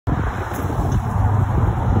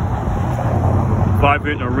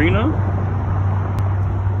Vivant Arena.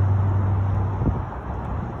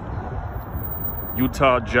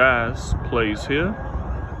 Utah Jazz plays here.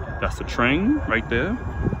 That's the train right there.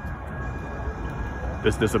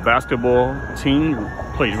 There's a basketball team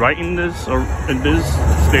plays right in this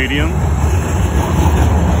stadium.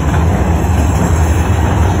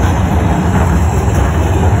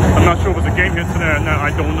 I'm not sure if it's a game here today or not.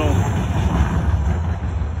 I don't know.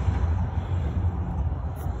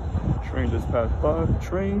 Train just passed by.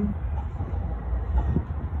 Train.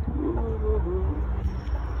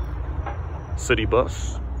 City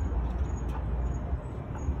bus.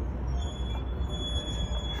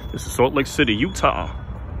 This is Salt Lake City, Utah.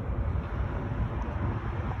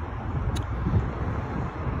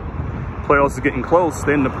 Playoffs are getting close.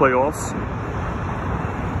 They're in the playoffs.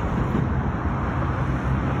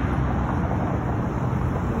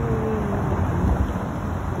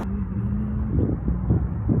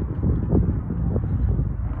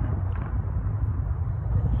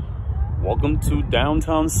 Welcome to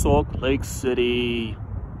downtown Salt Lake City.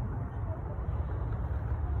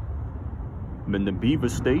 I'm in the Beaver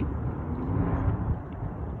State,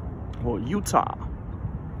 or Utah.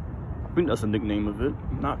 I think that's the nickname of it.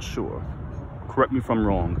 Not sure. Correct me if I'm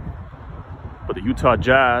wrong. But the Utah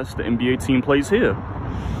Jazz, the NBA team, plays here.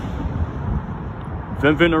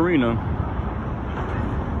 Vivant Arena.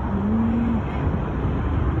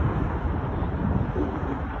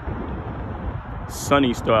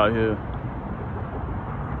 Sunny still out here.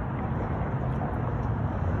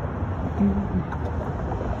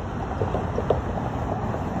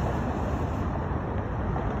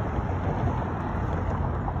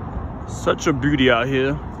 Such a beauty out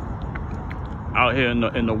here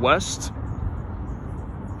in the west.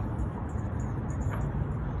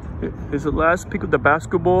 Here's the last peak of the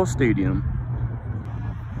basketball stadium.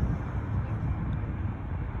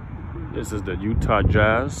 This is the Utah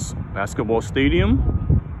Jazz basketball stadium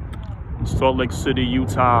in Salt Lake City,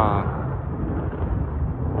 Utah.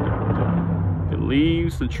 The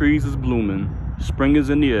leaves, the trees is blooming. Spring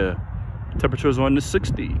is in the air. Temperatures are in the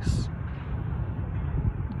 60s.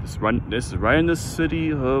 This is right in the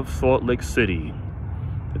city of Salt Lake City,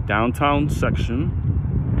 the downtown section.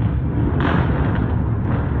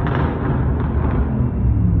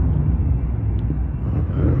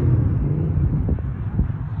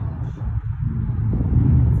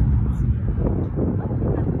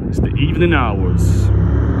 It's the evening hours.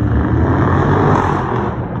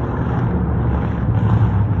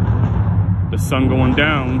 The sun going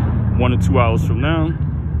down 1 or 2 hours from now.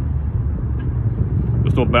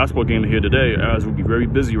 There's no basketball game here today, as we'll be very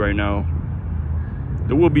busy right now.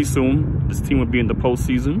 There will be soon. This team will be in the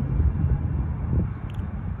postseason.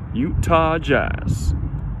 Utah Jazz.